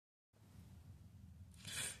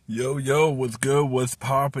Yo, what's good? What's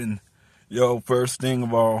poppin'? Yo, first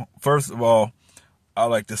of all, I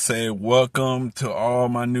like to say welcome to all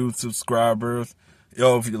my new subscribers.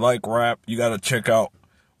 Yo, if you like rap, you gotta check out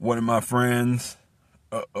one of my friends,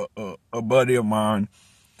 a buddy of mine.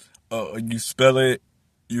 You spell it,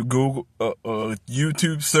 you Google,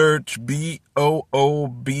 YouTube search Boobie,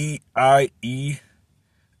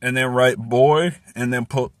 and then write boy, and then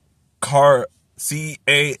put Calo.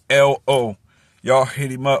 Y'all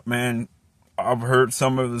hit him up, man. I've heard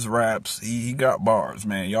some of his raps. He got bars,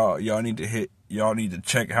 man. Y'all need to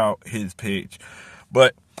check out his page.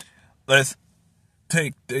 But let's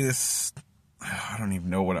take this. I don't even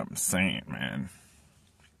know what I'm saying, man.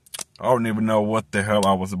 I don't even know what the hell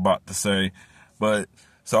I was about to say. But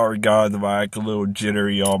sorry guys if I act a little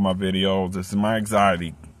jittery on my videos. This is my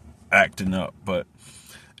anxiety acting up. But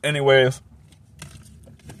anyways,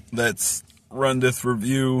 let's run this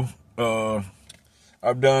review.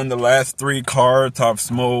 I've done the last 3 cards I've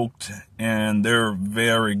smoked, and they're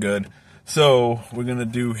very good. So, we're going to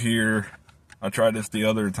do here, I tried this the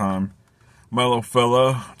other time, Mellow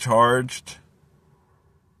Fella Charged.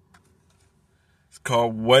 It's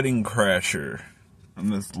called Wedding Crasher.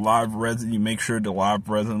 And this live resin, you make sure the live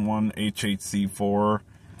resin one, HHC4,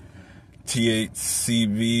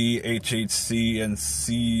 THCV, HHC, and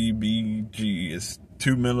CBG is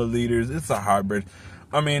 2 milliliters. It's a hybrid.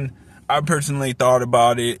 I mean, I personally thought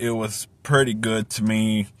about it. It was pretty good to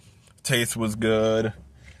me. Taste was good.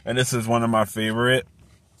 And this is one of my favorite,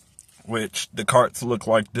 which the carts look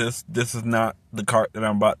like this. This is not the cart that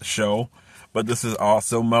I'm about to show, but this is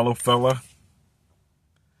also Mellow Fella.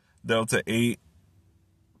 Delta 8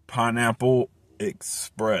 Pineapple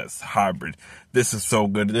Express Hybrid. This is so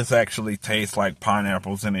good. This actually tastes like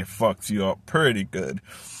pineapples and it fucks you up pretty good.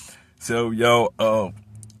 So, yo,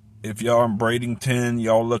 if y'all in Bradenton,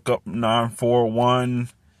 y'all look up 941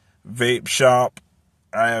 Vape Shop.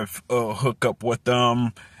 I have a hookup with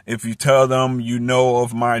them. If you tell them you know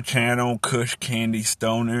of my channel, Kush Candy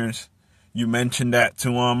Stoners, you mention that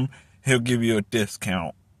to him, he'll give you a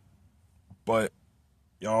discount. But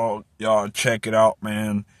y'all check it out,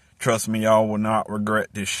 man. Trust me, y'all will not regret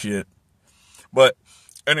this shit. But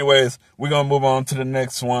anyways, we're gonna move on to the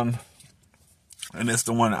next one. And it's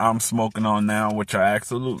the one I'm smoking on now, which I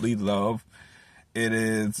absolutely love. It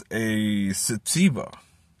is a sativa.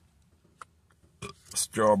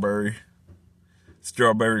 Strawberry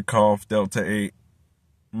Cough Delta 8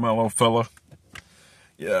 Mellow Fella.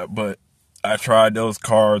 Yeah, but I tried those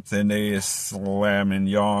cards and they is slamming.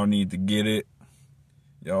 Y'all need to get it.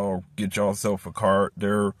 Y'all get yourself a card.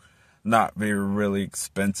 They're not really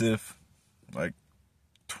expensive. Like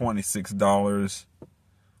 $26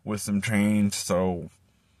 with some change, so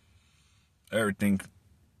everything,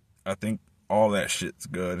 I think all that shit's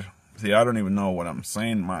good. See, I don't even know what I'm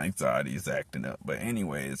saying. My anxiety is acting up. But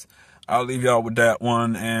anyways, I'll leave y'all with that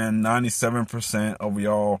one. And 97% of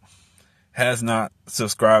y'all has not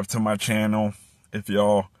subscribed to my channel. If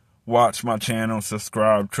y'all watch my channel,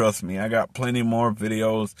 subscribe. Trust me, I got plenty more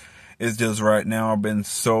videos. It's just right now I've been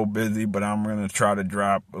so busy, but I'm going to try to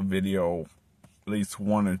drop a video at least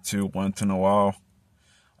 1 or 2 once in a while.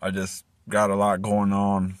 I just got a lot going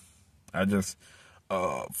on. I just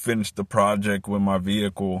finished the project with my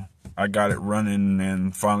vehicle. I got it running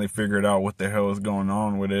and finally figured out what the hell is going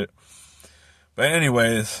on with it. But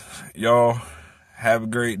anyways, y'all have a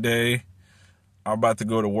great day. I'm about to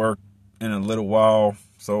go to work in a little while.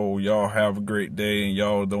 So y'all have a great day. And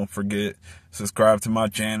y'all don't forget, subscribe to my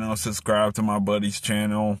channel. Subscribe to my buddy's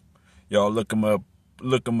channel. Y'all look them up.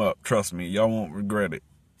 Look them up. Trust me, y'all won't regret it.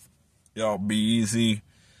 Y'all be easy.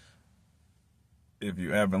 If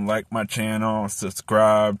you haven't liked my channel,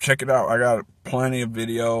 subscribe. Check it out. I got plenty of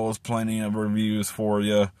videos, plenty of reviews for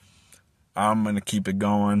you. I'm going to keep it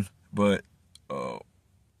going. But,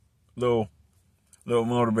 little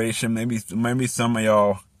motivation. Maybe some of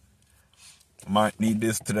y'all might need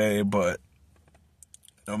this today. But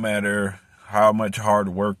no matter how much hard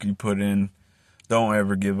work you put in, don't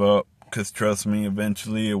ever give up. Because trust me,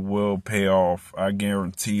 eventually it will pay off. I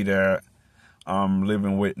guarantee that. I'm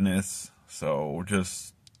living witness. So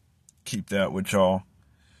just keep that with y'all.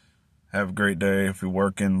 Have a great day. If you're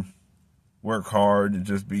working, work hard and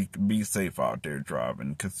just be safe out there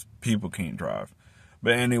driving, because people can't drive.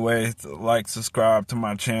 But anyway, like, subscribe to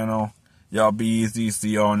my channel. Y'all be easy.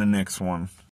 See y'all in the next one.